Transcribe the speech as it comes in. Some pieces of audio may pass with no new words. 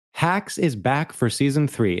Hacks is back for season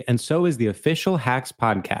 3, and so is the official Hacks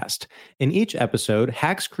podcast. In each episode,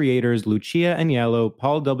 Hacks creators Lucia Agnello,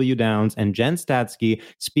 Paul W. Downs, and Jen Statsky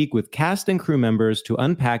speak with cast and crew members to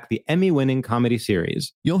unpack the Emmy-winning comedy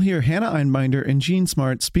series. You'll hear Hannah Einbinder and Gene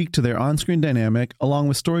Smart speak to their on-screen dynamic, along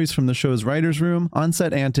with stories from the show's writer's room,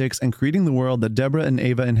 on-set antics, and creating the world that Deborah and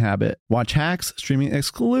Ava inhabit. Watch Hacks, streaming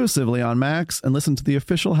exclusively on Max, and listen to the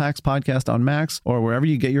official Hacks podcast on Max or wherever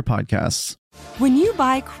you get your podcasts. When you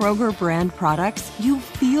buy Kroger brand products, you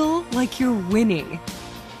feel like you're winning.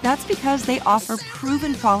 That's because they offer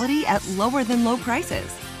proven quality at lower than low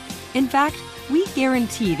prices. In fact, we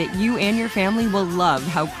guarantee that you and your family will love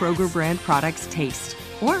how Kroger brand products taste,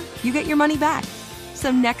 or you get your money back.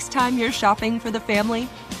 So next time you're shopping for the family,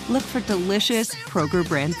 look for delicious Kroger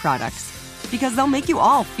brand products, because they'll make you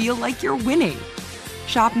all feel like you're winning.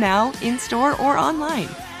 Shop now, in-store, or online.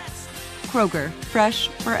 Kroger, fresh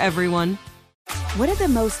for everyone. What do the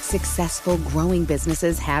most successful growing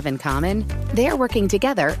businesses have in common? They're working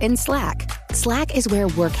together in Slack. Slack is where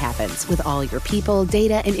work happens, with all your people,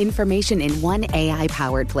 data, and information in one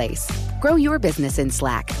AI-powered place. Grow your business in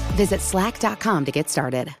Slack. Visit slack.com to get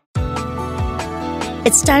started.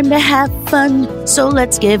 It's time to have fun, so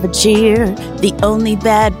let's give a cheer. The only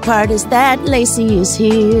bad part is that Lacey is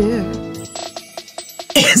here.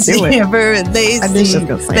 It's Amber and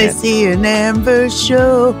Lacey and Amber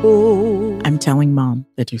show. I'm telling Mom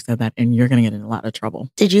that you said that, and you're going to get in a lot of trouble.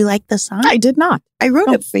 Did you like the song? I did not. I wrote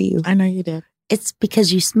it for you. I know you did. It's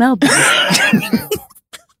because you smell bad.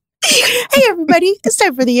 Hey, everybody. It's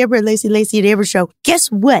time for the Amber and Lacey and Amber show.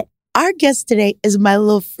 Guess what? Our guest today is my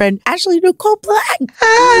little friend, Ashley Nicole Black.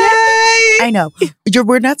 Hi. I know.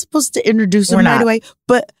 We're not supposed to introduce her right away,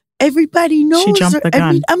 but everybody knows she jumped her. the gun.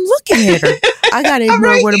 I mean, I'm looking at her. I got to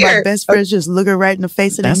ignore one of my best friends just look her right in the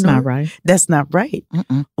face. And That's ignore. not right. That's not right.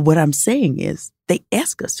 Mm-mm. What I'm saying is they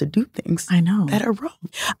ask us to do things I know that are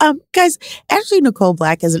wrong. Guys, Ashley Nicole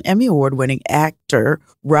Black is an Emmy Award-winning actor,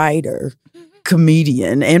 writer,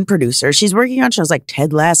 comedian, and producer. She's working on shows like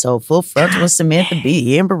Ted Lasso, Full Frontal with Samantha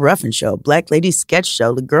Bee, Amber Ruffin Show, Black Lady Sketch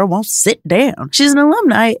Show, The Girl Won't Sit Down. She's an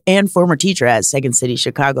alumni and former teacher at Second City,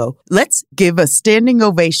 Chicago. Let's give a standing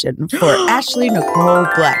ovation for Ashley Nicole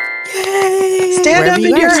Black. Yay! Stand up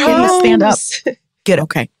in your homes. Stand up. Get up.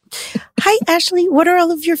 Okay. Hi, Ashley. What are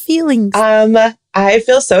all of your feelings? I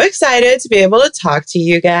feel so excited to be able to talk to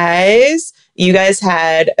you guys. You guys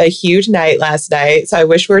had a huge night last night, so I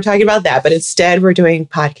wish we were talking about that, but instead we're doing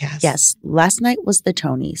podcasts. Yes. Last night was the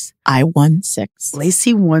Tonys. I won 6.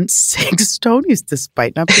 Lacey won 6 Tonys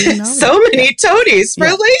despite not being nominated. So many Tonys for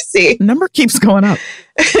Lacey. Number keeps going up.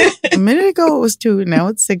 A minute ago it was 2, now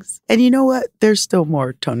it's 6. And you know what? There's still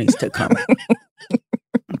more Tonys to come.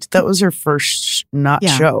 That was her first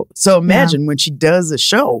show. So imagine when she does a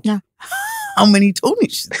show, how many Tonys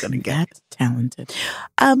she's going to get. That's talented.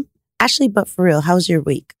 Ashley, but for real, how's your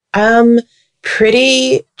week?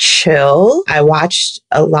 Pretty chill. I watched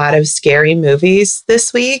a lot of scary movies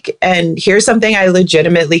this week. And here's something I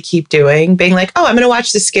legitimately keep doing, being like, oh, I'm going to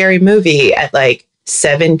watch the scary movie at like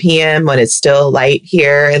 7 p.m. when it's still light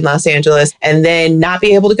here in Los Angeles, and then not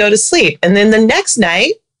be able to go to sleep. And then the next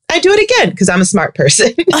night, I do it again because I'm a smart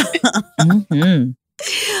person. Mm-hmm.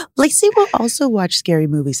 Lacey will also watch scary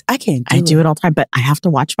movies. I can't do I do it all the time, but I have to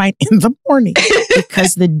watch mine in the morning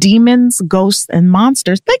because the demons, ghosts, and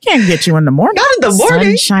monsters, they can't get you in the morning. Not in the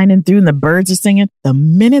morning. Sun shining through and the birds are singing. The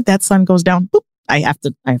minute that sun goes down, boop, I have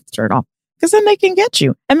to turn it off because then they can get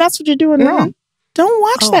you. And that's what you're doing wrong. Don't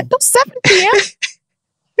watch that. Don't 7 p.m.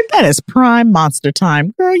 That is prime monster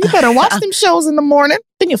time. Girl, you better watch them shows in the morning.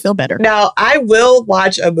 Then you'll feel better. Now, I will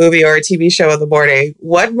watch a movie or a TV show in the morning.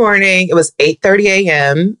 One morning, it was 8:30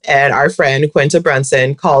 a.m. and our friend Quinta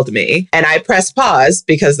Brunson called me. And I pressed pause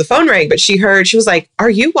because the phone rang. But she was like, are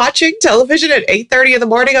you watching television at 8:30 in the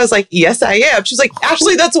morning? I was like, yes, I am. She was like,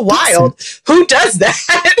 Ashley, that's wild. Who does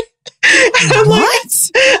that? I'm like,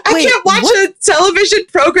 I can't watch a television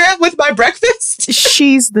program with my breakfast.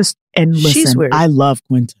 And listen, I love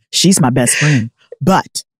Quinta. She's my best friend.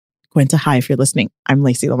 But Quinta, hi, if you're listening, I'm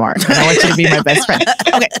Lacey Lamar. And I want you to be my best friend.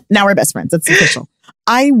 Okay, now we're best friends. It's official.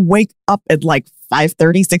 I wake up at like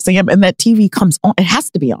 5:30, 6 a.m. and that TV comes on. It has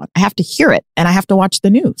to be on. I have to hear it and I have to watch the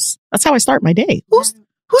news. That's how I start my day. Who's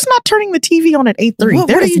not turning the TV on at 8:30?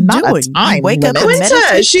 There is not a time. Wake up.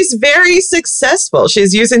 Quinta, she's very successful.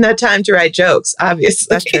 She's using that time to write jokes, obviously.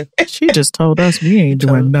 That's true. She just told us we ain't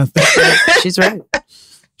doing nothing. She's right.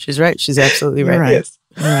 She's right. She's absolutely right. Right. Yes.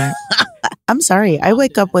 Right. I'm sorry. I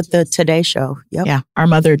wake up with the Today Show. Yep. Yeah. Our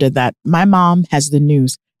mother did that. My mom has the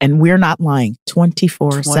news And we're not lying.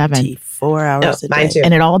 24/7. 24 hours a day. Mine too.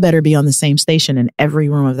 And it all better be on the same station in every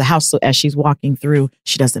room of the house. So as she's walking through,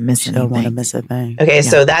 she doesn't miss anything. She don't want to miss a thing. Okay,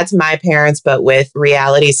 so that's my parents, but with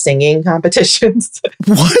reality singing competitions.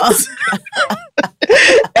 What?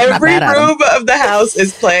 Every room of the house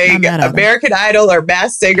is playing American Idol or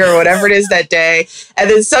Masked Singer or whatever it is that day. And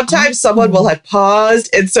then sometimes someone will have paused.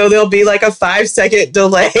 And so there'll be like a 5-second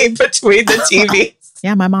delay between the TVs.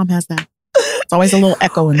 Yeah, my mom has that. It's always a little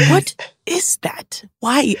echo in there. What is that?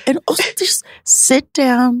 Why? And also just sit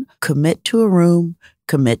down, commit to a room,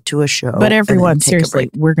 commit to a show. But everyone, seriously,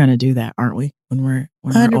 we're going to do that, aren't we? When we're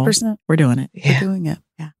 100%. old, we're doing it. We're doing it.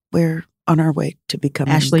 Yeah. We're on our way to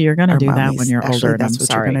becoming Ashley, you're going to do that when you're older. That's what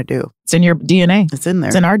you're going to do. It's in your DNA. It's in there.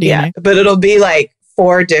 It's in our DNA. Yeah, but it'll be like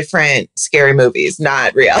 4 different scary movies,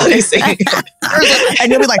 not reality singing. And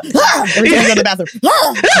you'll be like, every time you go to the bathroom.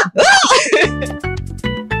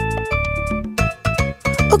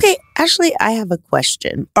 Okay, Ashley, I have a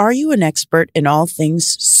question. Are you an expert in all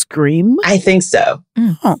things Scream? I think so.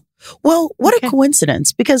 Oh. Well, what a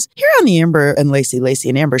coincidence, because here on the Amber and Lacey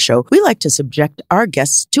and Amber show, we like to subject our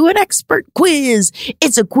guests to an expert quiz.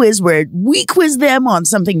 It's a quiz where we quiz them on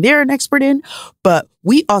something they're an expert in, but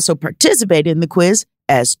we also participate in the quiz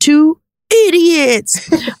as 2 idiots.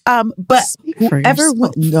 But whoever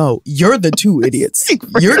no, you're the 2 idiots.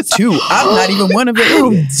 You're 2. I'm not even one of the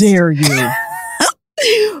idiots. How dare you?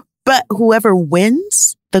 But whoever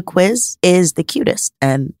wins the quiz is the cutest.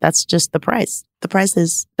 And that's just the prize. The prize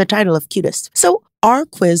is the title of cutest. So our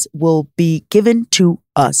quiz will be given to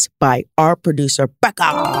us by our producer,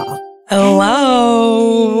 Becca.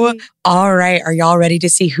 Hello. All right. Are y'all ready to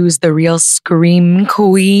see who's the real Scream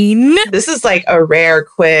Queen? This is like a rare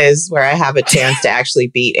quiz where I have a chance to actually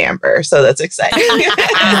beat Amber. So that's exciting.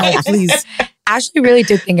 No, please. Ashley really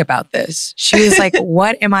did think about this. She was like,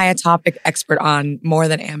 what am I a topic expert on more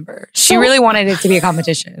than Amber? She really wanted it to be a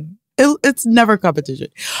competition. It's never a competition.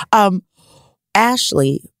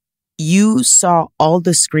 Ashley, you saw all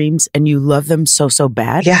the Screams and you love them so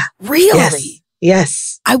bad? Yeah. Really?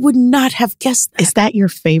 Yes. I would not have guessed that. Is that your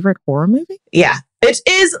favorite horror movie? Yeah. It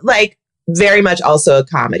is like very much also a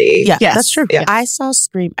comedy. Yeah, that's true. Yeah. I saw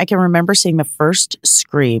Scream. I can remember seeing the first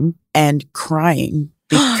Scream and crying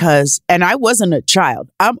because, and I wasn't a child.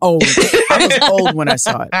 I'm old. I was old when I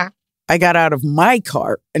saw it. I got out of my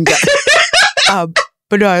car and got,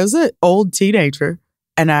 but no, I was an old teenager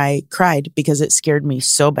and I cried because it scared me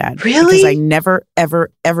so bad. Really? Because I never,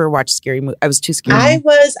 ever watched scary movies. I was too scared.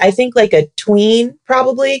 I think like a tween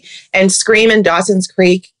probably, and Scream and Dawson's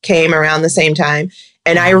Creek came around the same time.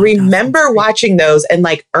 And I remember watching those and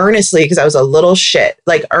like earnestly, because I was a little shit,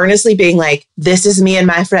 like earnestly being like, this is me and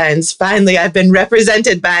my friends. Finally, I've been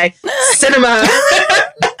represented by cinema.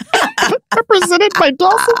 Represented by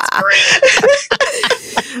Dawson's Creek.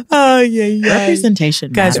 Oh, yeah.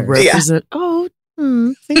 Representation. Guys, represent. Yeah. Oh,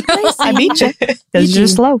 I beat you. Because you're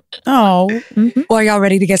slow. Oh. Well, are y'all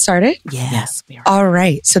ready to get started? Yes, we are. All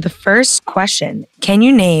right. So the first question, can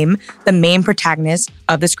you name the main protagonist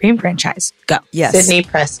of the Scream franchise? Go. Yes. Sidney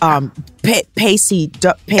Prescott. Pacey,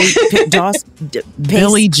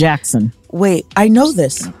 Billy Jackson. Wait, I know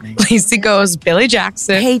this. Lacey goes Billy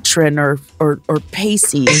Jackson. Patron or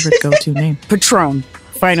Pacey. Favorite go-to name. Patron.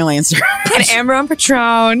 Final answer. And Amber on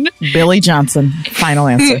Patron. Billy Johnson. Final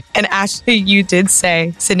answer. And Ashley, you did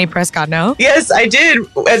say Sidney Prescott, no? Yes, I did.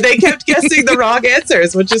 And they kept guessing the wrong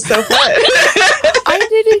answers, which is so fun. I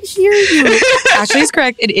didn't hear you. Ashley's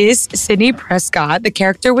correct. It is Sidney Prescott. The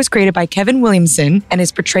character was created by Kevin Williamson and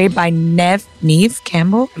is portrayed by Neve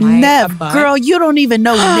Campbell. Neve, girl, you don't even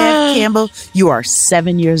know Neve Campbell. You are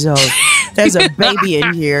 7 years old. There's a baby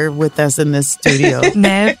in here with us in this studio.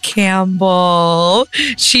 Neve Campbell.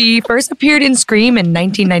 She first appeared in Scream in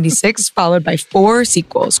 1996, followed by 4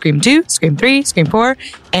 sequels. Scream 2, Scream 3, Scream 4,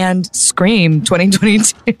 and Scream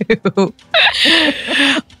 2022.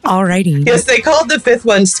 Alrighty. Yes, they called the 5th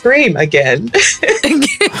one Scream again.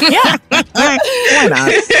 Yeah. Why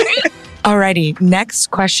not? Alrighty,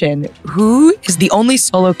 next question. Who is the only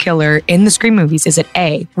solo killer in the Scream movies? Is it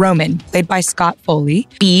A, Roman, played by Scott Foley,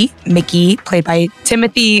 B, Mickey, played by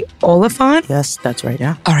Timothy Oliphant? Yes, that's right.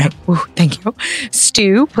 Yeah. All right. Ooh, thank you.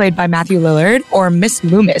 Stu, played by Matthew Lillard, or Miss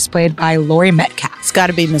Loomis, played by Laurie Metcalf? It's got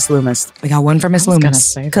to be Miss Loomis. We got one for Miss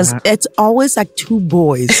Loomis. Because it's always like 2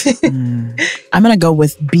 boys. I'm going to go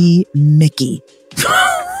with B, Mickey.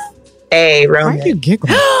 A, Roman. Why are you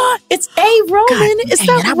giggling? It's A. Roman. Is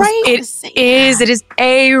that right? It is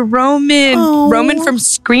A. Roman. Oh. Roman from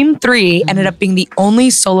Scream 3 ended up being the only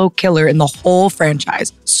solo killer in the whole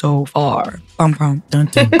franchise so far. Bum, bum.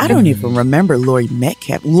 I don't even remember Laurie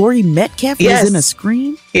Metcalf. Laurie Metcalf was in a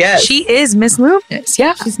Scream? Yes. She is Miss Loomis.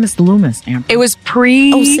 Yeah. She's Miss Loomis, Amber. It was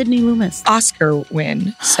pre Sydney Loomis Oscar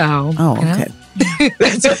win. So. Oh, okay.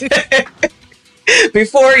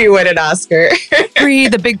 Before you win an Oscar. Pre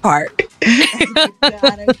the big part.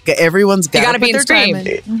 Everyone's got You gotta to be in Scream.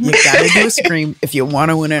 You got to do a Scream if you want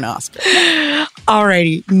to win an Oscar.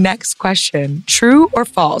 Alrighty, next question. True or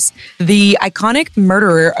false? The iconic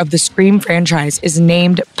murderer of the Scream franchise is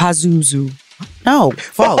named Pazuzu. No,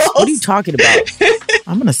 false. What are you talking about?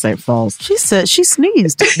 I'm going to say false. She said she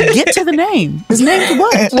sneezed. Get to the name. His name's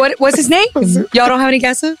what? What was his name? Y'all don't have any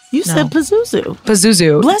guesses? You said Pazuzu.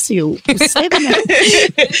 Pazuzu. Bless you. Say the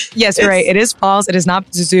name. Yes, you're right. It is false. It is not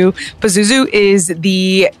Pazuzu. Pazuzu is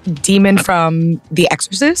the demon from The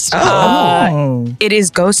Exorcist. It is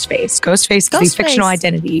Ghostface. Ghostface is the fictional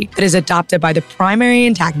identity that is adopted by the primary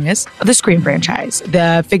antagonist of the Scream franchise.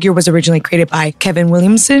 The figure was originally created by Kevin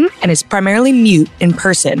Williamson and is primarily mute in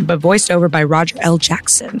person, but voiced over by Roger L.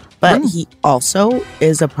 Jackson. But he also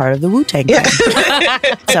is a part of the Wu-Tang Clan.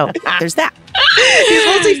 So there's that.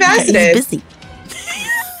 He's multifaceted. He's busy.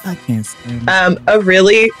 I can't stand A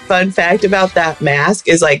really fun fact about that mask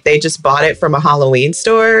is like they just bought it from a Halloween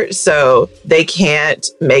store, so they can't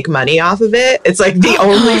make money off of it. It's like the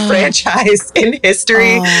only franchise in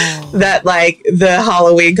history that like the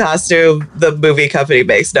Halloween costume, the movie company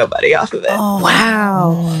makes no money off of it.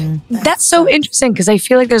 Wow. That's so interesting because I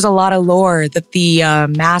feel like there's a lot of lore that the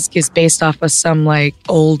mask is based off of some like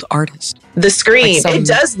old artist. The Scream. It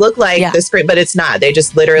does look like the Scream, but it's not. They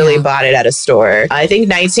just literally bought it at a store. I think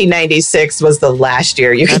 1996 was the last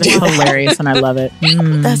year you could do that. That's hilarious, and I love it.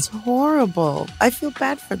 That's horrible. I feel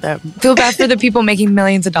bad for them. Feel bad for the people making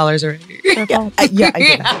millions of dollars already. I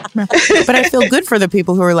get But I feel good for the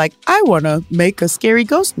people who are like, I want to make a scary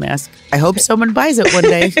ghost mask. I hope someone buys it one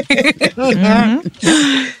day.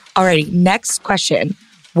 Alrighty, next question.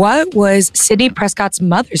 What was Sidney Prescott's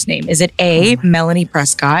mother's name? Is it A, Melanie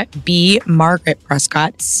Prescott, B, Margaret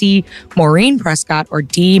Prescott, C, Maureen Prescott, or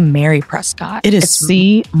D, Mary Prescott? It is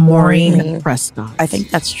C, Maureen Prescott. I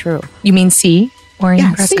think that's true. You mean C,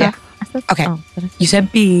 Maureen Prescott? C. Okay. You said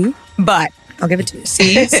B, but I'll give it to you.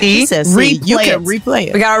 C. She says C. You can replay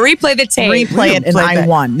it. We got to replay the tape. Replay it, and I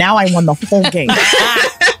won. Now I won the whole game.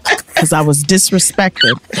 Because I was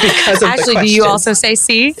disrespected. Because of Ashley, do you also say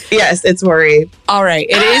C? Yes, it's Maureen. All right.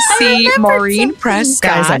 It is C, Maureen Prescott.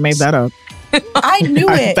 Guys, I made that up. I knew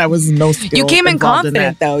it. That was no skill. You came in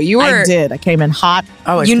confident, though. You were. I did. I came in hot.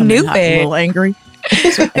 You knew hot, it. A little angry.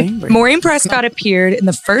 Maureen Prescott appeared in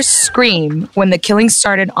the first Scream when the killing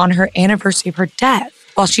started on her anniversary of her death.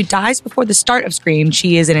 While she dies before the start of Scream,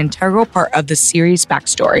 she is an integral part of the series'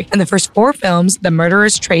 backstory. In the first 4 films, the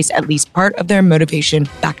murderers trace at least part of their motivation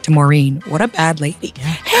back to Maureen. What a bad lady.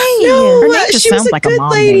 Hey, her name just she was sounds a like a good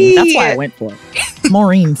mom lady. name. That's why I went for it.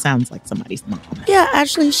 Maureen sounds like somebody's mom. Yeah,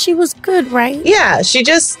 actually, she was good, right? Yeah, she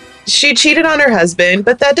cheated on her husband,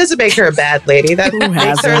 but that doesn't make her a bad lady. That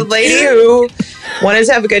makes her a lady who wanted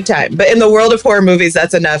to have a good time. But in the world of horror movies,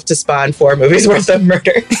 that's enough to spawn 4 movies worth of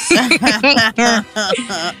murder.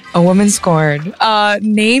 A woman scorned.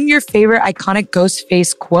 Name your favorite iconic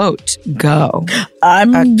Ghostface quote. Go.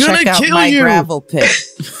 I'm gonna check out kill my you. gravel pit.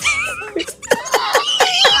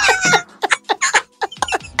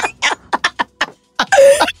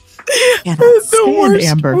 The worst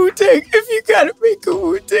Amber. Wu-Tang. If you gotta make a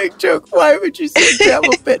Wu-Tang joke, why would you say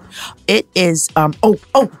gravel pit? It is I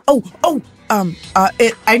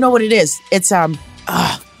know what it is. It's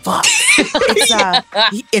fuck.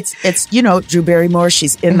 It's Drew Barrymore.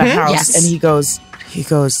 She's in the house, yes. and he goes.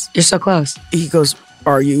 You're so close. He goes,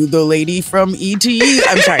 "Are you the lady from E.T.?"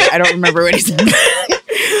 I'm sorry, I don't remember what he said.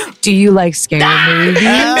 Do you like scary movies?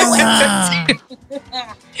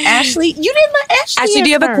 Ashley, you didn't let Ashley do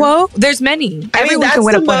you have a quote? There's many. I mean, Everyone that's can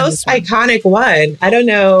win the a point on most this one. iconic one. I don't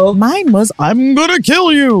know. Mine was, I'm gonna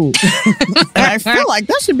kill you. And I feel like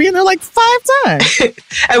that should be in there like 5 times.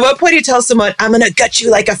 At what point he tells someone, I'm going to gut you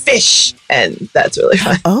like a fish. And that's really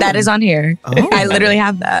fun. Oh. That is on here. Oh. I literally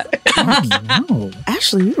have that. No.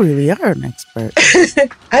 Ashley, you really are an expert.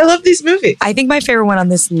 I love these movies. I think my favorite one on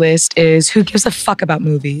this list is Who Gives a Fuck About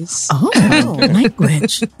Movies? Oh,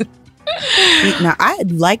 language. Now, I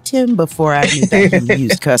had liked him before I knew that he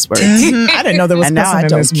used cuss words. I didn't know there was And now cussing I in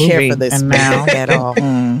don't this care movie. for this and man now at all.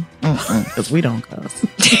 Because we don't cuss.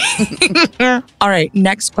 All right,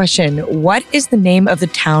 next question. What is the name of the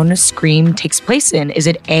town Scream takes place in? Is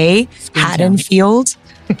it A, Haddonfield,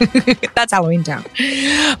 That's Halloween Town.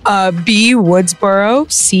 B,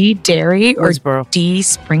 Woodsboro. C, Derry. Or Woodsboro. D,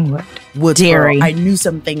 Springwood. Woodsboro. Derry. I knew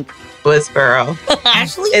something. Woodsboro.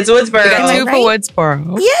 Ashley? It's Woodsboro. We got 2 right? for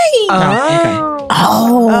Woodsboro. Yay!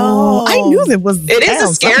 Oh, I knew that was. It is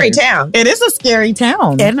a scary town. It is a scary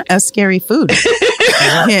town. And a scary food.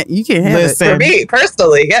 you can't have Listen. For me,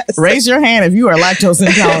 personally, yes. Raise your hand if you are lactose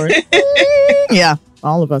intolerant. Yeah,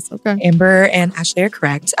 all of us. Okay. Amber and Ashley are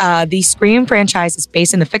correct. The Scream franchise is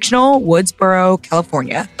based in the fictional Woodsboro,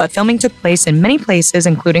 California, but filming took place in many places,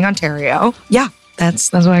 including Ontario. Yeah,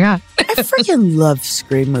 that's what I got. I freaking love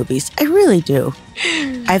Scream movies. I really do.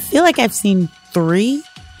 I feel like I've seen 3.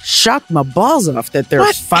 Shocked my balls off that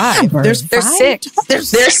there's 5. There's There's 6. There's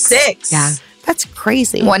 6. Yeah. That's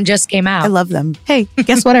crazy. One just came out. I love them. Hey,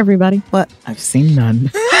 guess what, everybody? What? I've seen none.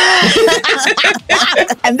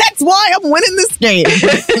 And that's why I'm winning this game.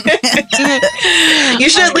 You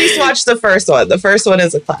should at least watch the first one. The first one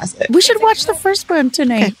is a classic. We should watch the first one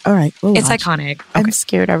tonight. Okay, all right. We'll It's watch. iconic. I'm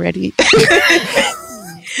scared already.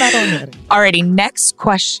 Not on it. Alrighty, next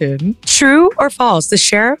question. True or false? The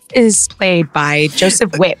sheriff is played by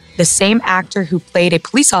Joseph Whipp, the same actor who played a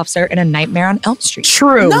police officer in A Nightmare on Elm Street.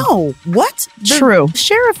 True. No. What? The True.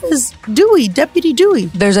 sheriff is Dewey, Deputy Dewey.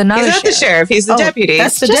 There's another He's not the sheriff. He's the deputy.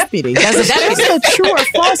 That's the deputy. That's the deputy. That's a true or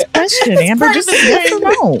false question, Amber. Just yes or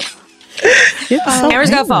no. It's so Amber's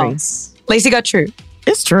got angry. false. Lacey got true.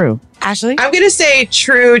 It's true. Ashley? I'm going to say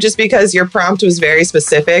true just because your prompt was very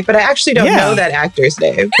specific, but I actually don't know that actor's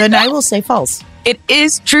name. Then I will say false. It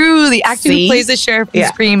is true. The actor See? who plays the sheriff in Yeah.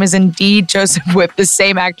 Scream is indeed Joseph Whipp, the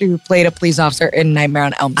same actor who played a police officer in Nightmare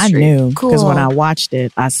on Elm I Street. knew because Cool. when I watched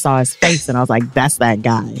it, I saw his face and I was like, that's that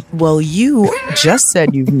guy. Well, you just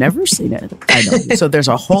said you've never seen it. I know. So there's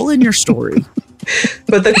a hole in your story.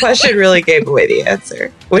 But the question really gave away the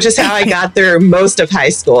answer, which is how I got through most of high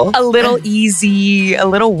school. A little easy, a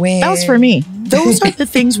little win. That was for me. Those are the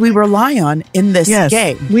things we rely on in this Yes.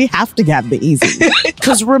 game. We have to get the easy.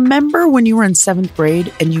 Because remember when you were in 7th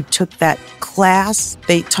grade and you took that class,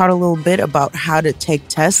 they taught a little bit about how to take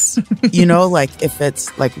tests. You know, like if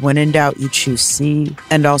it's like when in doubt, you choose C.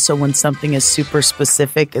 And also when something is super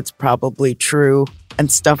specific, it's probably true and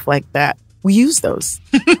stuff like that. We use those.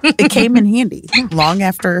 It came in handy long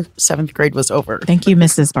after 7th grade was over. Thank you,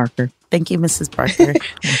 Mrs. Barker. Thank you, Mrs. Parker.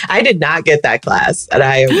 I did not get that class, and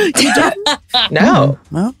I am no.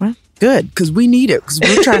 Well, good, because we need it, because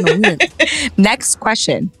we're trying to win. Next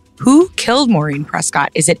question. Who killed Maureen Prescott?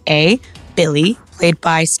 Is it A, Billy, played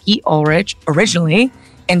by Skeet Ulrich originally,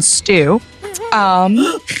 and Stu?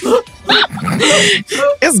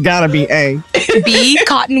 It's gotta be A. B,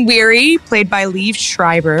 Cotton Weary, played by Liev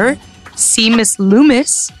Schreiber. C, Miss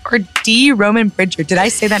Loomis. Or D, Roman Bridger. Did I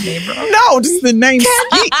say that name wrong? No, just the name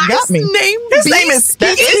Skeet got me. His name is Skeet.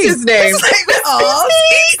 That is his name.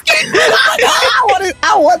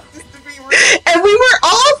 I want this to be real. And we were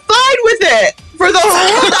all fine with it for the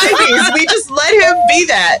whole 90s. We just let him be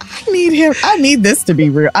that. I need him. I need this to be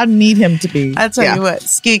real. I need him to be. I tell you what,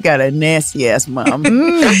 Skeet got a nasty ass mom.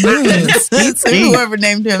 Skeet. Whoever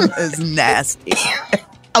named him is nasty.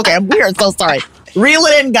 Okay, we are so sorry. Reel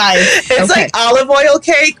it in, guys. It's like olive oil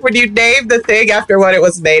cake when you name the thing after what it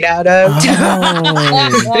was made out of.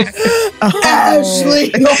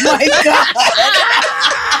 Ashley, oh my god.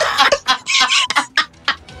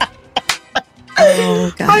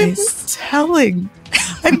 Oh, guys.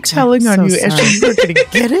 I'm telling on so you, sorry. Ashley, you're going to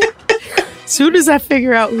get it. As soon as I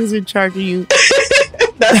figure out who's in charge of you,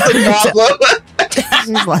 That's the problem.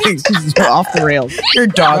 She's like, she's off the rails. your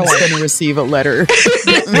dog's going to receive a letter.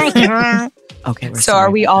 Okay, we're So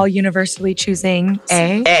are we all universally choosing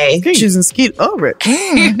A? A. Choosing Skeet Ulrich.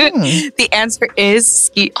 The answer is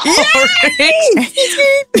Skeet Ulrich.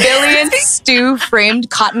 Billy and Stu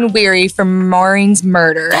framed Cotton Weary for Maureen's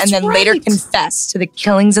murder and then later confessed to the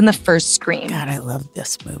killings in the first Scream. God, I love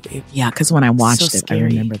this movie. Yeah, because when I watched So it, I scary.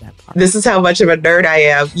 remember that part. This is how much of a nerd I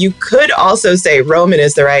am. You could also say Roman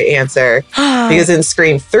is the right answer because in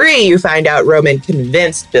Scream 3, you find out Roman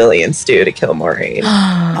convinced Billy and Stu to kill Maureen.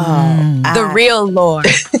 The real lore.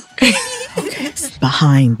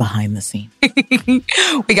 Behind the scene.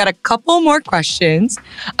 We got a couple more questions.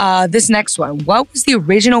 This next one. What was the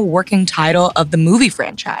original working title of the movie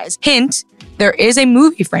franchise? Hint, there is a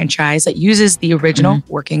movie franchise that uses the original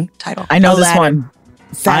working title. I know this Aladdin. one.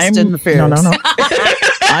 Fast and the Furious. No.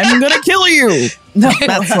 I'm gonna kill you. No,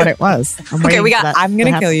 that's what it was. I'm Okay, waiting we for got that I'm to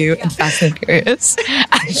Gonna Kill happen. You and Fast and Furious.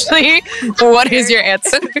 Ashley, what is your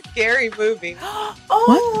answer? Scary movie.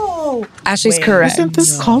 Oh. Ashley's Wait, correct. Isn't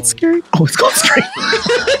this called Scary? Oh, it's called Scary.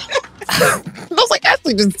 I was like,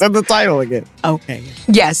 Ashley just said the title again. Okay.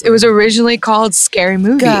 Yes, it was originally called Scary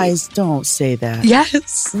Movie. Guys, don't say that.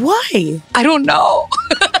 Yes. Why? I don't know.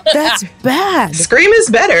 That's bad. Scream is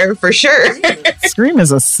better, for sure. Scream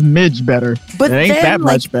is a smidge better. But it ain't then, that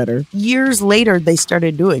much better. Years later, they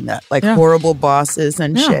started doing that. Like horrible bosses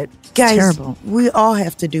and shit. Guys, terrible. We all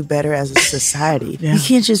have to do better as a society. We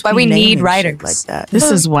can't just But be we need naming writers shit like that. This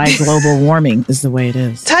is why global warming is the way it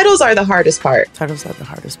is. Titles are the hardest part. Titles are the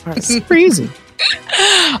hardest part. It's crazy.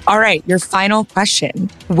 All right, your final question.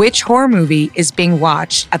 Which horror movie is being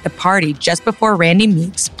watched at the party just before Randy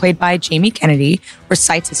Meeks, played by Jamie Kennedy,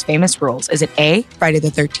 recites his famous rules? Is it A, Friday the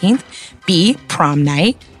 13th, B, Prom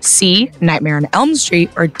Night, C, Nightmare on Elm Street,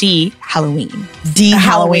 or D, Halloween? D,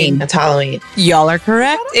 Halloween. That's Halloween. Y'all are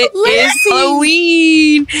correct. It is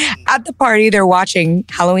Halloween. At the party, they're watching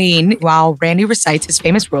Halloween while Randy recites his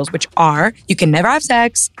famous rules, which are you can never have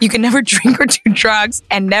sex, you can never drink or do drugs,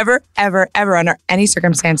 and never, ever, ever under any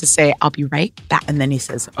circumstances say, I'll be right back. And then he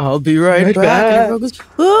says, I'll be right back. And everyone goes,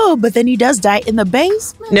 oh, but then he does die in the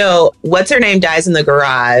basement. No, what's her name dies in the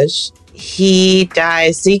garage. He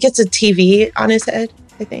dies. So he gets a TV on his head,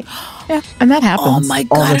 I think. Yeah, and that happens. Oh my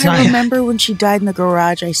all the God, time. I remember when she died in the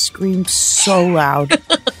garage, I screamed so loud.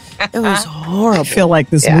 It was horrible. I feel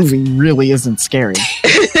like this movie really isn't scary.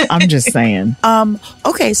 I'm just saying.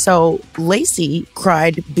 Okay, so Lacey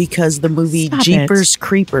cried because the movie Stop Jeepers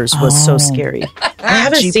Creepers was so scary. I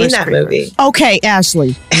haven't seen that movie. Okay,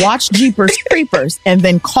 Ashley, watch Jeepers Creepers and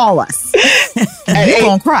then call us. You're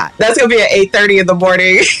going to cry. That's going to be at 8:30 in the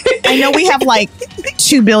morning. I know we have like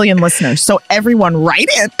 2 billion listeners, so everyone write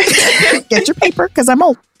in. Get your paper, because I'm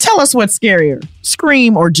old. Tell us what's scarier,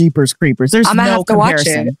 Scream or Jeepers Creepers. There's I'm gonna no have to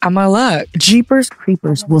comparison. watch it. I'm gonna look. Jeepers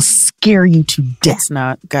Creepers will scare you to death. It's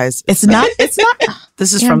not, guys. It's not. It's not.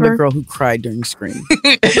 This is from the girl who cried during Scream.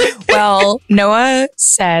 Well, Noah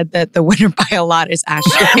said that the winner by a lot is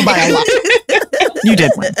Ashley. By a lot. You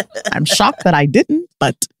did win. I'm shocked that I didn't,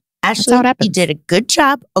 but Ashley, how it happens. you did a good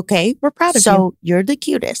job. Okay, we're proud of you. So you're the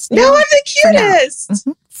cutest. No, I'm the cutest.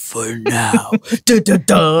 For now. Dun, dun,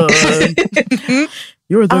 dun.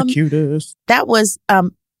 You're the cutest. That was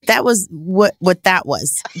what that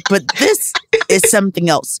was. But this is something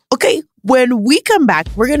else. Okay, when we come back,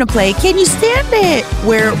 we're going to play Can You Stand It?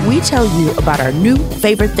 Where we tell you about our new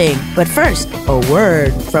favorite thing. But first, a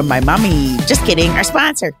word from my mommy. Just kidding, our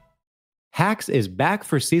sponsor. Hacks is back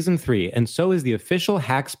for season 3, and so is the official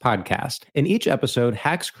Hacks podcast. In each episode,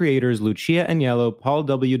 Hacks creators Lucia Agnello, Paul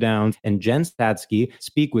W. Downs, and Jen Statsky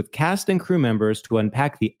speak with cast and crew members to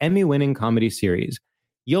unpack the Emmy-winning comedy series.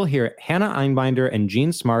 You'll hear Hannah Einbinder and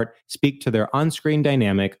Jean Smart speak to their on-screen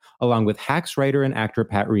dynamic, along with Hacks writer and actor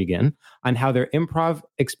Pat Regan, on how their improv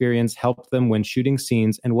experience helped them when shooting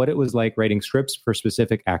scenes and what it was like writing scripts for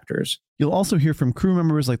specific actors. You'll also hear from crew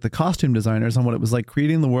members like the costume designers on what it was like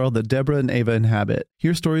creating the world that Deborah and Ava inhabit.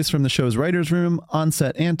 Hear stories from the show's writer's room,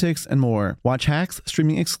 on-set antics, and more. Watch Hacks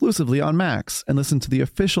streaming exclusively on Max, and listen to the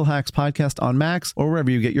official Hacks podcast on Max or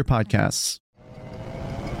wherever you get your podcasts.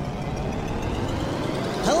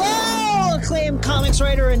 Hello, acclaimed comics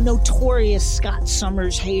writer and notorious Scott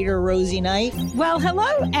Summers hater, Rosie Knight. Well,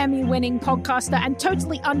 hello, Emmy-winning podcaster and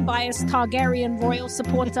totally unbiased Targaryen royal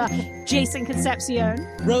supporter, Jason Concepcion.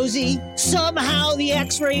 Rosie, somehow the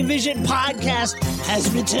X-Ray Vision podcast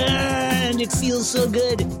has returned. It feels so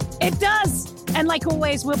good. It does. And like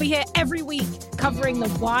always, we'll be here every week covering the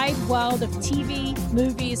wide world of TV,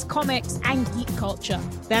 movies, comics, and geek culture.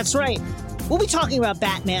 That's right. We'll be talking about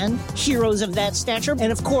Batman, heroes of that stature,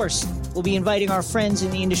 and of course, we'll be inviting our friends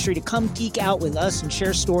in the industry to come geek out with us and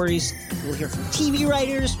share stories. We'll hear from TV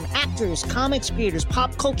writers, from actors, comics creators,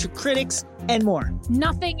 pop culture critics, and more.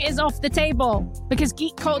 Nothing is off the table because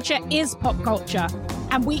geek culture is pop culture,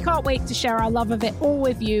 and we can't wait to share our love of it all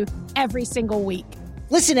with you every single week.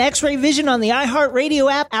 Listen to X-Ray Vision on the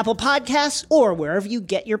iHeartRadio app, Apple Podcasts, or wherever you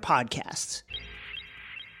get your podcasts.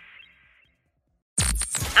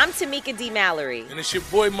 I'm Tamika D. Mallory. And it's your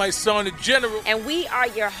boy, my son, the General. And we are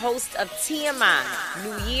your hosts of TMI.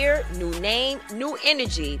 New year, new name, new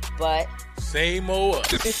energy, but same old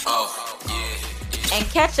us. Oh, yeah. And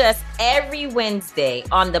catch us every Wednesday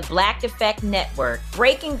on the Black Effect Network,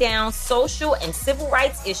 breaking down social and civil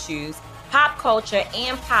rights issues, pop culture,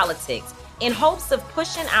 and politics, in hopes of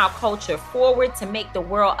pushing our culture forward to make the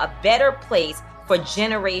world a better place for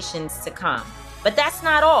generations to come. But that's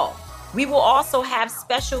not all. We will also have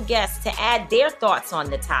special guests to add their thoughts on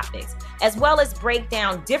the topics, as well as break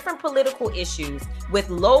down different political issues with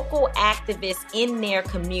local activists in their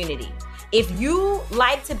community. If you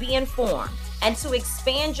like to be informed and to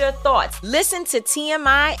expand your thoughts, listen to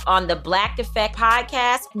TMI on the Black Effect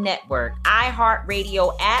Podcast Network,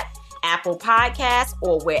 iHeartRadio app, Apple Podcasts,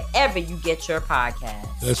 or wherever you get your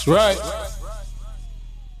podcasts. That's right.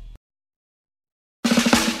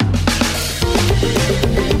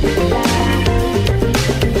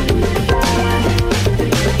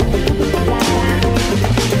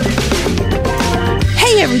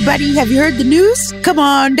 Hey, everybody, have you heard the news? Come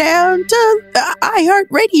on down to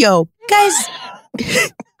iHeartRadio. Guys,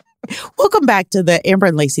 welcome back to the Amber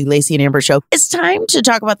and Lacey and Amber Show. It's time to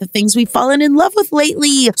talk about the things we've fallen in love with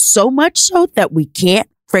lately. So much so that we can't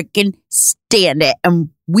freaking stand it. And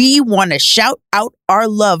we want to shout out our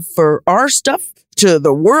love for our stuff to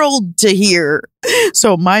the world to hear.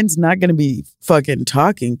 So mine's not going to be fucking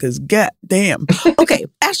talking because goddamn. Okay,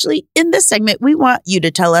 Ashley, in this segment, we want you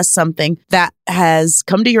to tell us something that has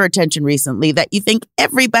come to your attention recently that you think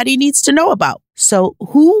everybody needs to know about. So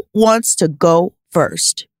who wants to go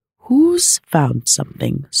first? Who's found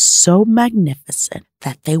something so magnificent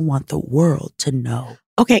that they want the world to know?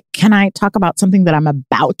 Okay, can I talk about something that I'm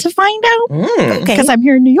about to find out? Okay. Because I'm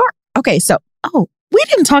here in New York. Okay, so, we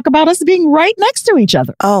didn't talk about us being right next to each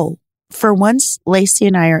other. Oh, for once, Lacey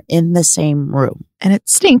and I are in the same room. And it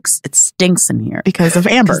stinks. It stinks in here. Because of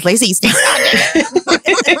Amber. Because Lacey stinks.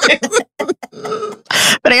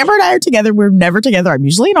 But Amber and I are together. We're never together. I'm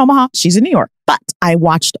usually in Omaha. She's in New York. But I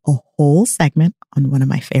watched a whole segment on one of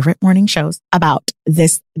my favorite morning shows about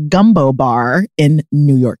this gumbo bar in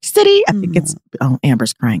New York City. I think it's,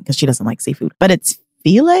 Amber's crying because she doesn't like seafood. But it's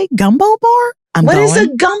Filet Gumbo Bar. What is a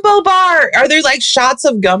gumbo bar? Are there like shots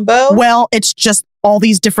of gumbo? Well, it's just all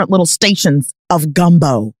these different little stations of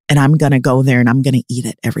gumbo. And I'm going to go there and I'm going to eat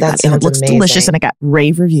it, everybody. And it looks delicious and it got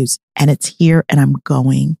rave reviews. And it's here and I'm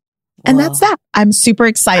going. And that's that. I'm super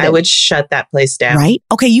excited. I would shut that place down. Right?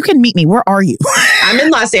 Okay, you can meet me. Where are you? I'm in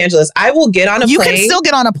Los Angeles. I will get on a plane. You can still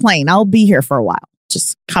get on a plane. I'll be here for a while.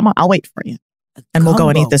 Just come on. I'll wait for you. And we'll go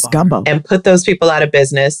and eat this gumbo. And put those people out of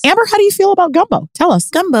business. Amber, how do you feel about gumbo? Tell us.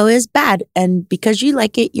 Gumbo is bad. And because you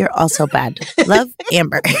like it, you're also bad. Love,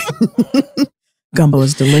 Amber. Gumbo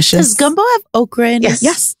is delicious. Does gumbo have okra in it?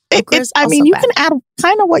 Yes. I mean, you can add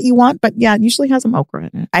kind of what you want, but yeah, it usually has some okra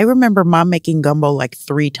in it. I remember Mom making gumbo like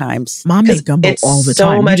 3 times. Mom made gumbo all the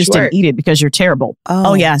time. You just didn't eat it because you're terrible.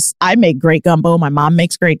 Oh, yes. I make great gumbo. My mom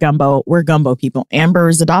makes great gumbo. We're gumbo people. Amber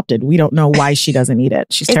is adopted. We don't know why she doesn't eat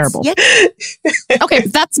it. She's terrible. Okay,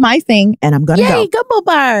 that's my thing, and I'm going to go. Yay, gumbo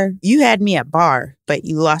bar. You had me at bar, but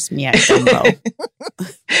you lost me at gumbo.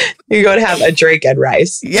 You're going to have a drink and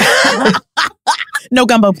rice. Yeah. No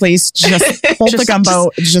gumbo, please. Just hold the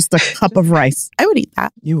gumbo. Just a cup of rice. I would eat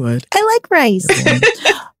that. You would. I like rice.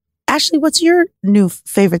 Ashley, what's your new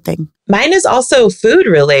favorite thing? Mine is also food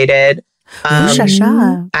related.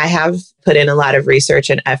 I have put in a lot of research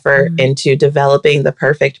and effort into developing the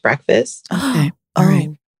perfect breakfast. Okay. All right.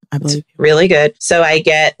 I believe you. Really good. So I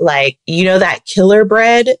get that killer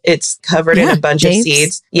bread. It's covered in a bunch of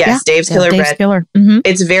seeds. Yes, Dave's Killer Bread. Mm-hmm.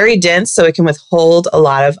 It's very dense, so it can withhold a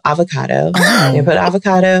lot of avocado. You put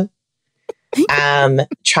avocado,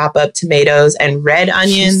 chop up tomatoes and red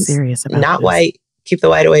onions. She's serious about not this. white. Keep the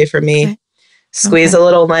white away from me. Okay. Squeeze a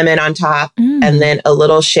little lemon on top and then a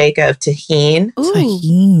little shake of tahini.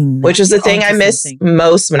 Tahini. Which was the thing I missed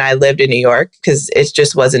most when I lived in New York because it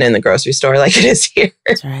just wasn't in the grocery store like it is here.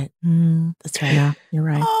 That's right. That's right. Yeah, you're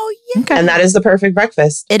right. Oh, yeah. Okay. And that is the perfect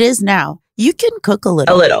breakfast. It is now. You can cook a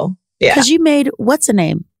little. A little. Yeah. Because you made, what's the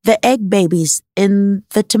name? The egg babies in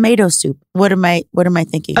the tomato soup. What am I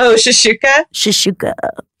thinking? Oh, shashuka? Shashuka.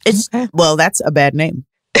 Well, that's a bad name.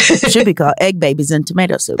 It should be called egg babies in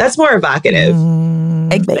tomato soup. That's more evocative.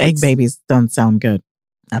 Egg babies don't sound good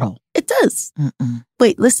at all. It does.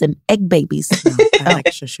 Wait, listen. Egg babies. No, I like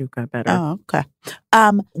shashuka better. Oh, okay.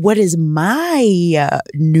 What is my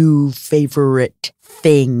new favorite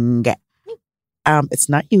thing? It's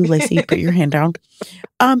not you, Lacey. Put your hand down.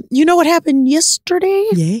 You know what happened yesterday?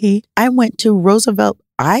 Yay. I went to Roosevelt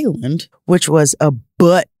Island, which was a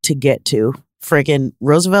butt to get to. Friggin'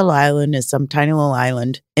 Roosevelt Island is some tiny little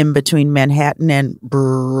island in between Manhattan and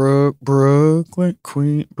Brooklyn.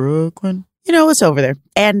 You know, it's over there.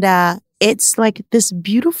 And it's like this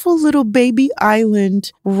beautiful little baby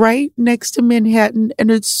island right next to Manhattan.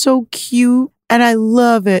 And it's so cute. And I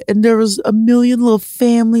love it. And there was a million little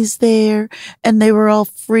families there. And they were all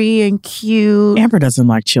free and cute. Amber doesn't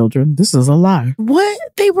like children. This is a lie. What?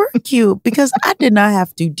 They were cute because I did not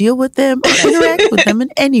have to deal with them or interact with them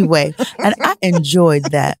in any way. And I enjoyed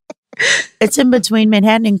that. It's in between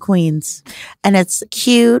Manhattan and Queens. And it's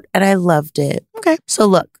cute. And I loved it. Okay. So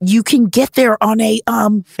look, you can get there on a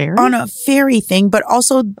ferry thing, but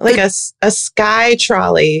also like a sky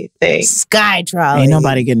trolley thing. Sky trolley. Ain't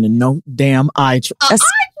nobody getting no damn eye trolley.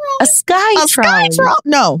 A sky trolley.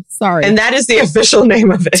 No, sorry. And that is the official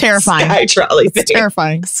name of it. Terrifying. Sky trolley thing. It's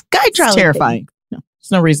terrifying. Sky trolley. It's terrifying. No,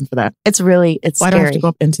 there's no reason for that. It's scary. Why do I have to go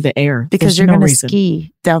up into the air? Because There's you're no going to reason.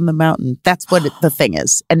 ski down the mountain. That's what the thing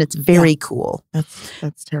is. And it's very cool.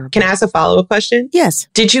 That's terrible. Can I ask a follow-up question? Yes.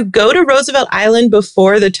 Did you go to Roosevelt Island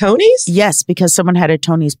before the Tonys? Yes, because someone had a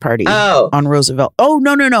Tony's party on Roosevelt. Oh,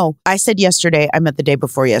 no. I said yesterday. I meant the day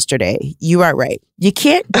before yesterday. You are right. You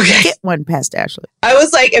can't get one past Ashley. I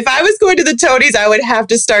was like, if I was going to the Tonys, I would have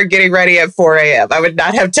to start getting ready at 4 a.m. I would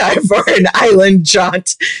not have time for an island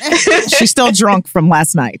jaunt. She's still drunk from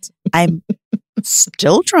last night. I'm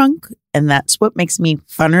still drunk, and that's what makes me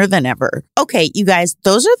funner than ever. Okay, you guys,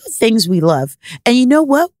 those are the things we love. And you know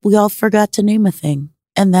what? We all forgot to name a thing,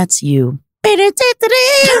 and that's you.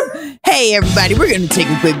 Hey, everybody, we're going to take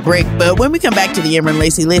a quick break, but when we come back to the Amber and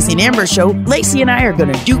Lacey and Amber show, Lacey and I are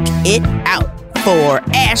going to duke it out for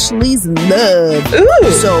Ashley's love.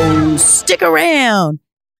 Ooh. So stick around.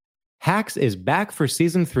 Hacks is back for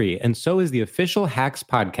season 3, and so is the official Hacks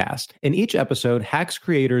podcast. In each episode, Hacks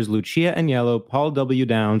creators Lucia Agnello, Paul W.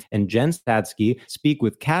 Downs, and Jen Statsky speak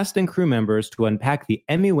with cast and crew members to unpack the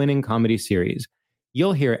Emmy-winning comedy series.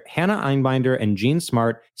 You'll hear Hannah Einbinder and Jean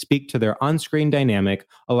Smart speak to their on-screen dynamic,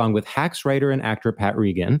 along with Hacks writer and actor Pat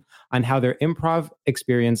Regan, on how their improv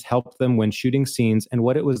experience helped them when shooting scenes and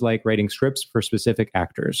what it was like writing scripts for specific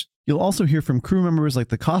actors. You'll also hear from crew members like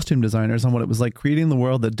the costume designers on what it was like creating the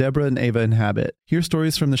world that Deborah and Ava inhabit. Hear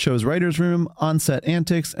stories from the show's writer's room, on-set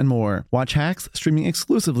antics, and more. Watch Hacks streaming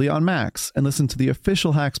exclusively on Max, and listen to the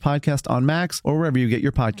official Hacks podcast on Max or wherever you get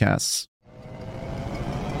your podcasts.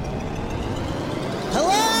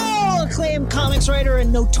 Hello, acclaimed comics writer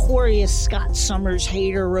and notorious Scott Summers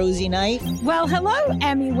hater, Rosie Knight. Well, hello,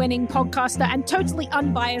 Emmy-winning podcaster and totally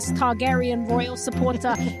unbiased Targaryen royal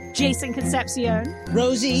supporter, Jason Concepcion.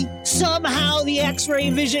 Rosie, somehow the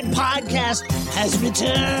X-Ray Vision podcast has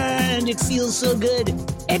returned. It feels so good.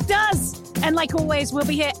 It does. And like always, we'll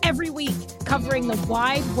be here every week covering the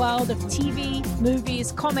wide world of TV,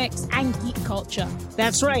 movies, comics, and geek culture.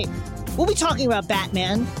 That's right. We'll be talking about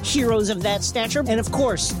Batman, heroes of that stature, and of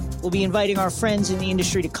course, we'll be inviting our friends in the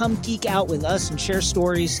industry to come geek out with us and share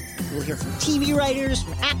stories. We'll hear from TV writers,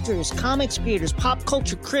 from actors, comics creators, pop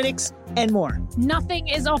culture critics, and more. Nothing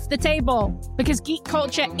is off the table because geek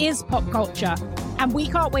culture is pop culture, and we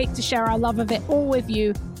can't wait to share our love of it all with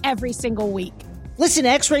you every single week. Listen to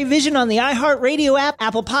X-Ray Vision on the iHeartRadio app,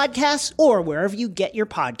 Apple Podcasts, or wherever you get your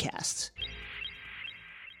podcasts.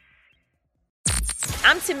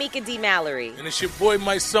 I'm Tamika D. Mallory. And it's your boy,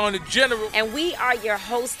 my son, the General. And we are your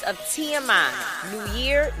hosts of TMI. New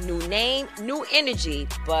year, new name, new energy,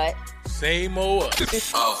 but same old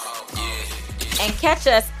us. Oh, yeah. And catch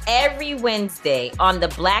us every Wednesday on the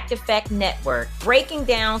Black Effect Network, breaking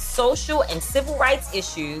down social and civil rights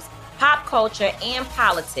issues, pop culture, and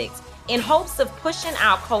politics, in hopes of pushing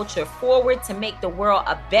our culture forward to make the world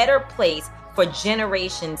a better place for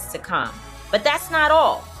generations to come. But that's not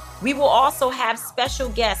all. We will also have special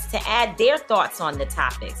guests to add their thoughts on the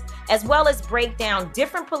topics, as well as break down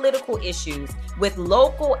different political issues with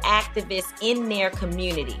local activists in their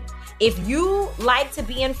community. If you like to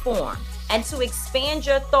be informed and to expand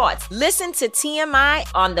your thoughts, listen to TMI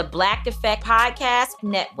on the Black Effect Podcast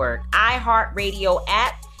Network, iHeartRadio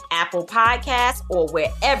app, Apple Podcasts, or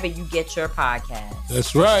wherever you get your podcasts.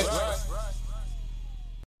 That's right.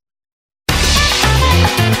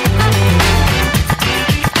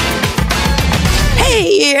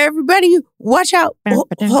 Hey, everybody, watch out.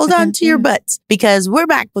 Hold on to your butts because we're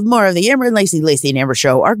back with more of the Amber and Lacey and Amber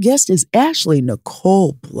show. Our guest is Ashley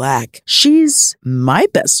Nicole Black. She's my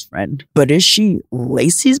best friend, but is she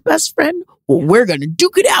Lacey's best friend? Well, we're going to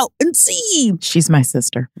duke it out and see. She's my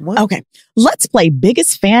sister. What? Okay, let's play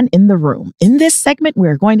Biggest Fan in the Room. In this segment,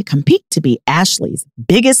 we're going to compete to be Ashley's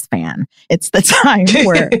biggest fan. It's the time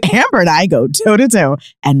where Amber and I go toe-to-toe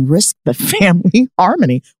and risk the family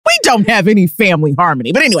harmony. We don't have any family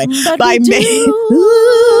harmony. But anyway,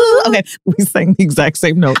 okay, we sang the exact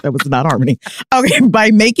same note. That was not harmony. Okay,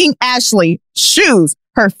 by making Ashley choose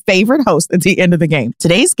her favorite host at the end of the game.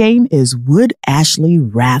 Today's game is Would Ashley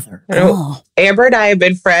Rather? Oh. Amber and I have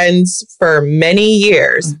been friends for many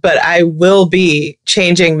years, but I will be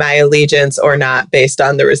changing my allegiance or not based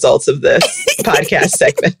on the results of this podcast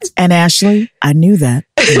segment. And Ashley, I knew that.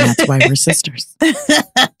 And that's why we're sisters.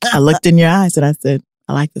 I looked in your eyes and I said,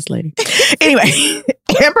 I like this lady. Anyway,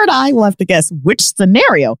 Amber and I will have to guess which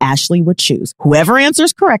scenario Ashley would choose. Whoever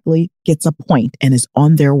answers correctly gets a point and is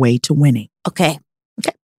on their way to winning. Okay.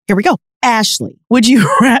 Here we go. Ashley, would you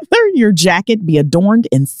rather your jacket be adorned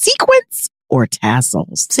in sequins or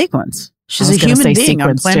tassels? Sequins. She's a human being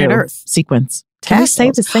on planet Earth. Sequins. Can we say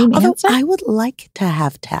the same answer? I would like to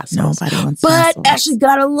have tassels. Nobody wants But tassels. Ashley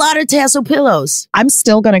got a lot of tassel pillows. I'm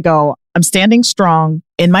still going to go. I'm standing strong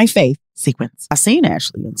in my faith. Sequins. I've seen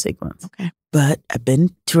Ashley in sequins. Okay. But I've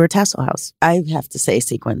been to her tassel house. I have to say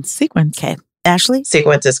sequins. Sequins. Okay. Ashley?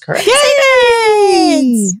 Sequence is correct.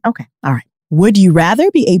 Yay! Okay. All right. Would you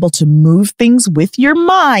rather be able to move things with your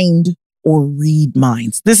mind or read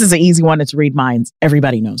minds? This is an easy one. It's read minds.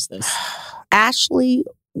 Everybody knows this. Ashley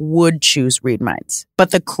would choose read minds.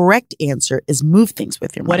 But the correct answer is move things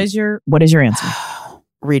with your mind. What is your answer?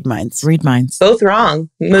 Read minds. Read minds. Both wrong.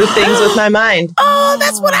 Move things with my mind. Oh,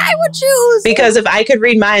 that's what I would choose. Because if I could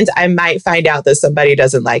read minds, I might find out that somebody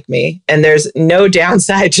doesn't like me. And there's no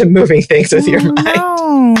downside to moving things with your mind.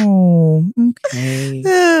 Oh, okay.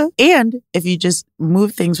 And if you just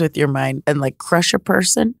move things with your mind and like crush a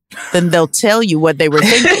person, then they'll tell you what they were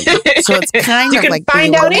thinking. So it's kind You of can like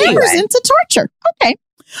find out anyway. Amber's into torture. Okay.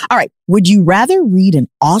 All right. Would you rather read an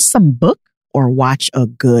awesome book or watch a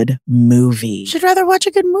good movie? Should rather watch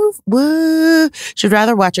a good movie. Should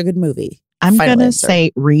rather watch a good movie. I'm Final going to answer.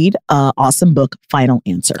 say read an awesome book. Final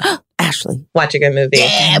answer. Ashley. Watch a good movie.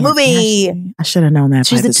 Yeah, movie. I should have known that.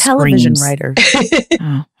 She's by a the television screams. writer.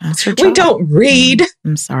 Oh, that's her We job. don't read.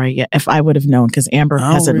 I'm sorry. Yeah, if I would have known, because Amber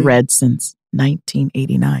hasn't read since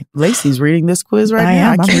 1989. Lacey's reading this quiz right I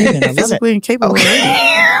now. am. I'm can't reading. I love it. physically incapable of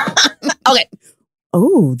reading. Okay.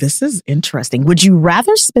 Oh, this is interesting. Would you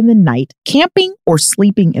rather spend the night camping or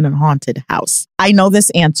sleeping in a haunted house? I know this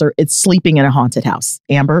answer. It's sleeping in a haunted house.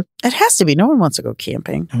 Amber? It has to be. No one wants to go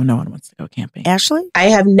camping. Oh, no one wants to go camping. Ashley? I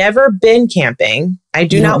have never been camping. I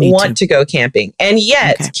do You not don't need want to go camping. And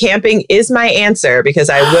yet, camping is my answer because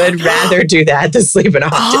I would rather do that than sleep in a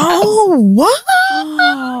haunted house. Oh,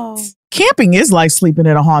 what? Camping is like sleeping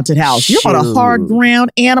in a haunted house. You're on a hard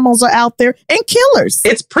ground. Animals are out there and killers.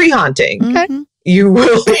 It's pre-haunting. Okay. You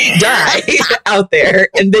will die out there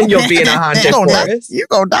and then you'll be in a haunted forest. You're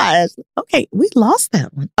going to die, Ashley. Okay, we lost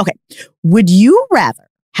that one. Okay. Would you rather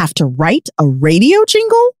have to write a radio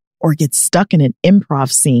jingle or get stuck in an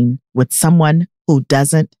improv scene with someone who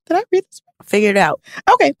doesn't? Did I read this? Figure it out.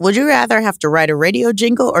 Okay. Would you rather have to write a radio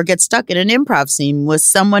jingle or get stuck in an improv scene with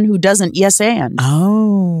someone who doesn't yes and?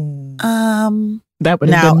 Oh. That would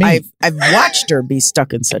have Now, been me. I've watched her be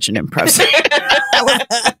stuck in such an improv scene.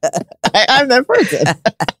 I'm that person.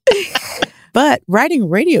 But writing a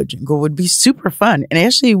radio jingle would be super fun and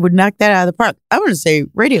Ashley would knock that out of the park. I'm going to say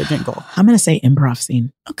radio jingle. I'm going to say improv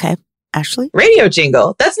scene. Okay. Ashley? Radio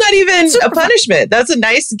jingle. That's not even a punishment. That's a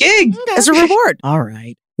nice gig. As a reward. All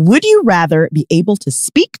right. Would you rather be able to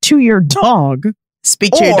speak to your dog?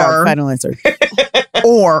 Speak to your dog. Final answer.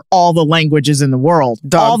 Or all the languages in the world?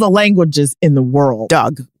 Dog. All the languages in the world.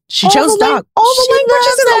 Dog. She All chose the dog. all the She languages in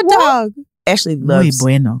loves the that world. dog. Ashley Muy loves.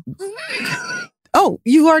 bueno. Oh,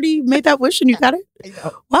 you already made that wish and you got it?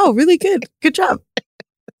 Wow, really good. Good job.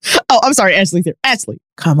 Oh, I'm sorry. Ashley's here. Ashley.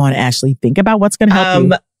 Come on, Ashley. Think about what's going to help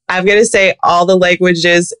you. I'm going to say all the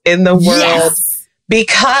languages in the world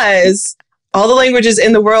because all the languages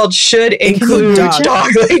in the world should include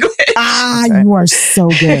dog language. Ah, you are so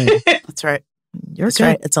good. That's right. You're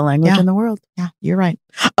right. It's a language in the world. Yeah, you're right.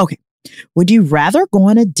 Okay. Would you rather go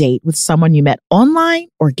on a date with someone you met online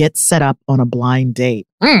or get set up on a blind date?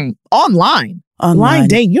 Online. Blind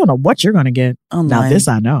date. You don't know what you're going to get. Online. Now, this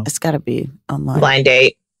I know. It's got to be online. Blind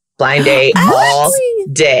date all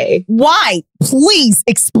day. Why? Please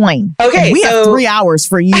explain. Okay, we have 3 hours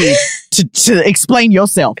for you to explain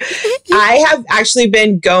yourself. I have actually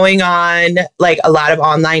been going on like a lot of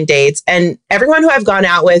online dates and everyone who I've gone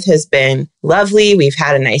out with has been lovely. We've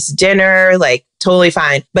had a nice dinner, like totally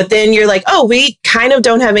fine. But then you're like, oh, we kind of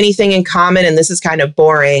don't have anything in common and this is kind of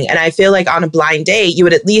boring. And I feel like on a blind date, you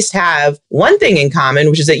would at least have one thing in common,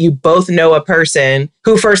 which is that you both know a person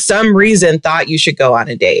who for some reason thought you should go on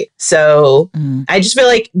a date. So I just feel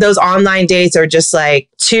like those online dates are just like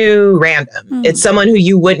too random. It's someone who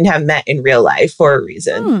you wouldn't have met in real life for a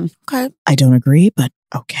reason. Okay. I don't agree, but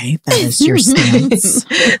okay, that is your stance.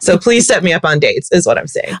 So please set me up on dates is what I'm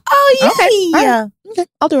saying. Oh, yeah. Okay. Yeah. Okay,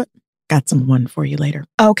 I'll do it. Got someone for you later.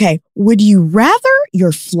 Okay. Would you rather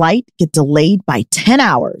your flight get delayed by 10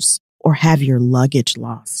 hours or have your luggage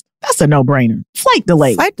lost? That's a no-brainer. Flight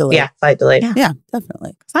delayed. Flight delay. Yeah, flight delayed. Yeah,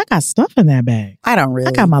 definitely. I got stuff in that bag. I don't really.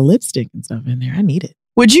 I got my lipstick and stuff in there. I need it.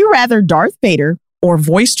 Would you rather Darth Vader or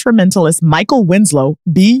voice trementalist Michael Winslow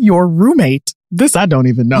be your roommate? This I don't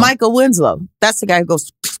even know. Michael Winslow. That's the guy who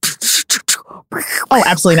goes. Oh,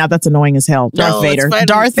 absolutely not. That's annoying as hell. Darth No, Vader. it's fine.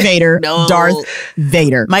 Darth Vader. No. Darth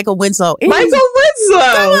Vader. Michael Winslow. Michael So,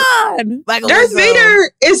 come on. Darth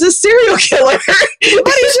Vader is a serial killer. But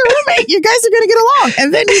he's your roommate. You guys are going to get along.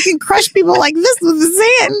 And then you can crush people like this with the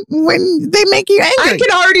sand when they make you angry. I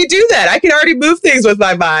can already do that. I can already move things with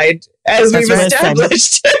my mind, as we've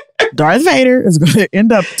established. Darth Vader is going to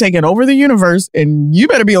end up taking over the universe, and you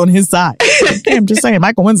better be on his side. I'm just saying,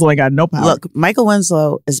 Michael Winslow ain't got no power. Look, Michael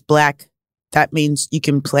Winslow is black. That means you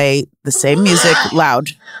can play the same music loud.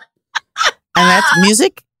 And that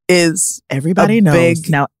music is everybody knows.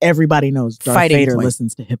 Now everybody knows Darth Vader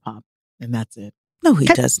listens to hip hop, and that's it. No, he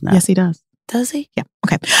does not. Yes, he does. Does he? Yeah.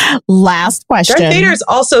 Okay. Last question. Darth Vader is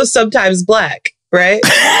also sometimes black, right?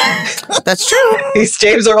 That's true. He's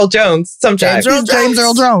James Earl Jones sometimes. James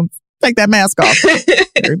Earl Jones. Take that mask off.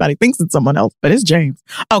 Everybody thinks it's someone else, but it's James.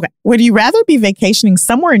 Okay. Would you rather be vacationing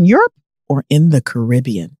somewhere in Europe or in the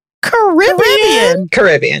Caribbean? Caribbean.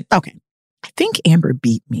 Okay. I think Amber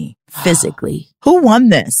beat me. Physically. Who won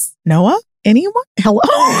this? Noah? Anyone? Hello?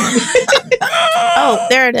 Oh,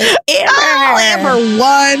 there it is. Amber. Oh, Amber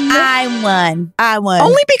won. I won.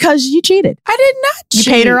 Only because you cheated. I did not cheat.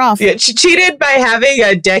 You paid her off. Yeah, she cheated by having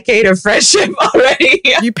a decade of friendship already.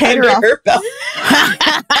 You paid her off. Her belt.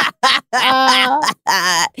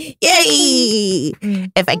 Yay.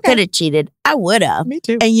 If I could have cheated, I would have. Me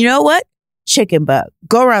too. And you know what? Chicken butt.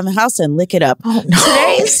 Go around the house and lick it up. Oh, no.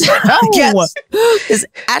 Today's guest is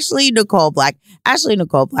Ashley Nicole Black. Ashley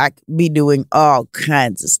Nicole Black be doing all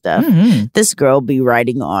kinds of stuff. Mm-hmm. This girl be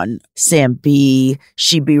writing on Sam B.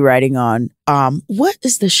 She be writing on, what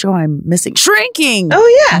is the show I'm missing? Shrinking.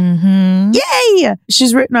 Oh, yeah. Mm-hmm. Yay.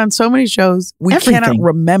 She's written on so many shows. We cannot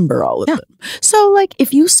remember all of them. So, like,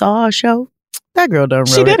 if you saw a show, that girl done wrote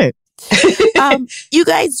She did it. You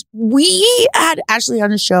guys, we had Ashley on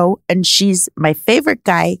the show, and she's my favorite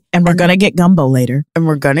guy. And we're going to get gumbo later. And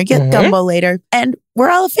we're going to get gumbo later. And we're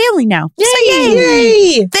all a family now. Yay! So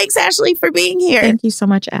yay! Thanks, Ashley, for being here. Thank you so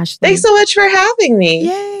much, Ashley. Thanks so much for having me.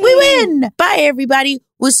 Yay. We win. Bye, everybody.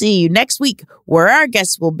 We'll see you next week, where our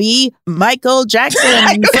guest will be Michael Jackson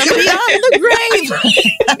from Beyond the Grave.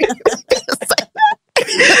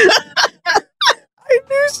 I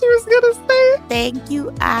knew she was going to say it. Thank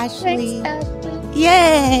you, Ashley. Thanks, Ashley.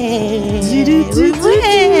 Yay.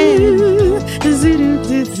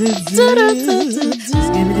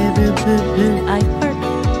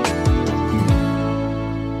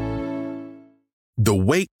 The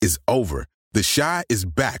wait is over. The Chi is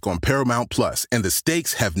back on Paramount Plus, and the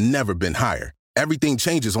stakes have never been higher. Everything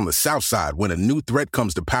changes on the South Side when a new threat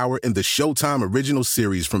comes to power in the Showtime original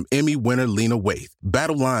series from Emmy winner Lena Waithe.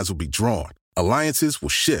 Battle lines will be drawn, alliances will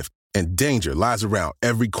shift, and danger lies around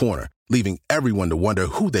every corner, leaving everyone to wonder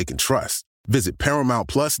who they can trust. Visit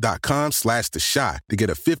ParamountPlus.com/The Chi to get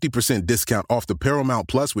a 50% discount off the Paramount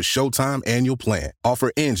Plus with Showtime annual plan.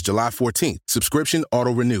 Offer ends July 14th. Subscription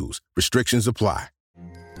auto-renews. Restrictions apply.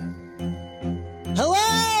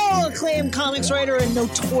 Hello, acclaimed comics writer and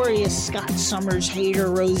notorious Scott Summers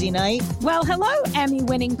hater, Rosie Knight. Well, hello,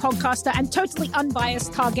 Emmy-winning podcaster and totally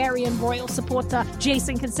unbiased Targaryen royal supporter,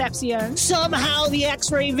 Jason Concepcion. Somehow the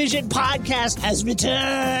X-Ray Vision podcast has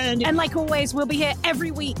returned. And like always, we'll be here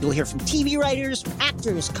every week. You'll hear from TV writers,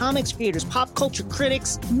 actors, comics creators, pop culture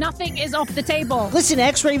critics. Nothing is off the table. Listen to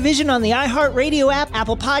X-Ray Vision on the iHeartRadio app,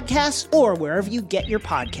 Apple Podcasts, or wherever you get your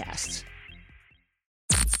podcasts.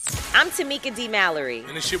 I'm Tamika D. Mallory.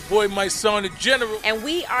 And it's your boy, my son, the General. And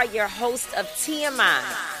we are your hosts of TMI.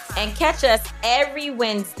 And catch us every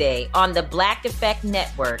Wednesday on the Black Effect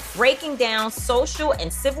Network, breaking down social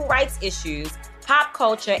and civil rights issues, pop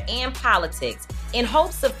culture, and politics in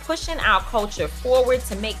hopes of pushing our culture forward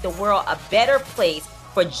to make the world a better place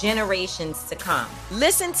for generations to come.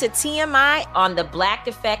 Listen to TMI on the Black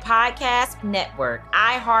Effect Podcast Network,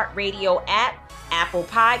 iHeartRadio app, Apple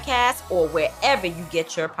Podcasts, or wherever you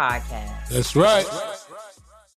get your podcasts. That's right.